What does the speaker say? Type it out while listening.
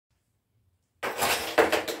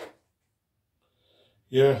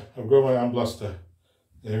Yeah, I've got my arm blaster.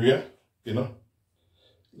 There we are, you know.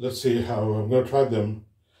 Let's see how, I'm going to try them,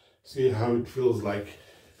 see how it feels like.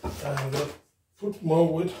 I'm going to put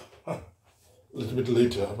more weight a little bit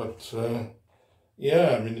later, but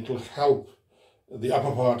yeah, I mean, it will help the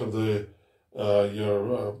upper part of the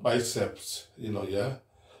your biceps, you know, yeah,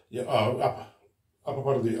 your upper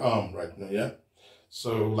part of the arm right now, yeah.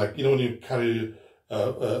 So, like, you know, when you carry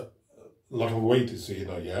a lot of weight, you see, you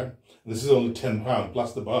know, yeah. This is only 10 pounds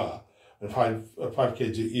plus the bar and 5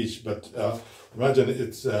 kg each, but imagine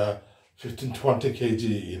it's 15, 20 kg,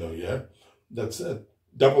 you know, yeah. That's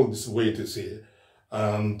double this weight, you see.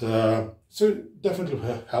 And so it definitely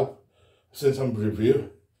will help. Send some review.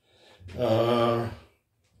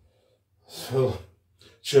 So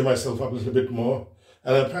cheer myself up a little bit more.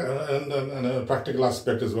 And a practical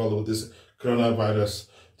aspect as well with this coronavirus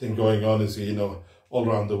thing going on is, you know, all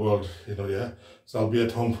around the world, you know, yeah. So I'll be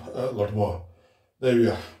at home a lot more. There we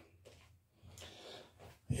are.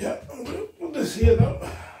 Yeah, I'm going to put this here now.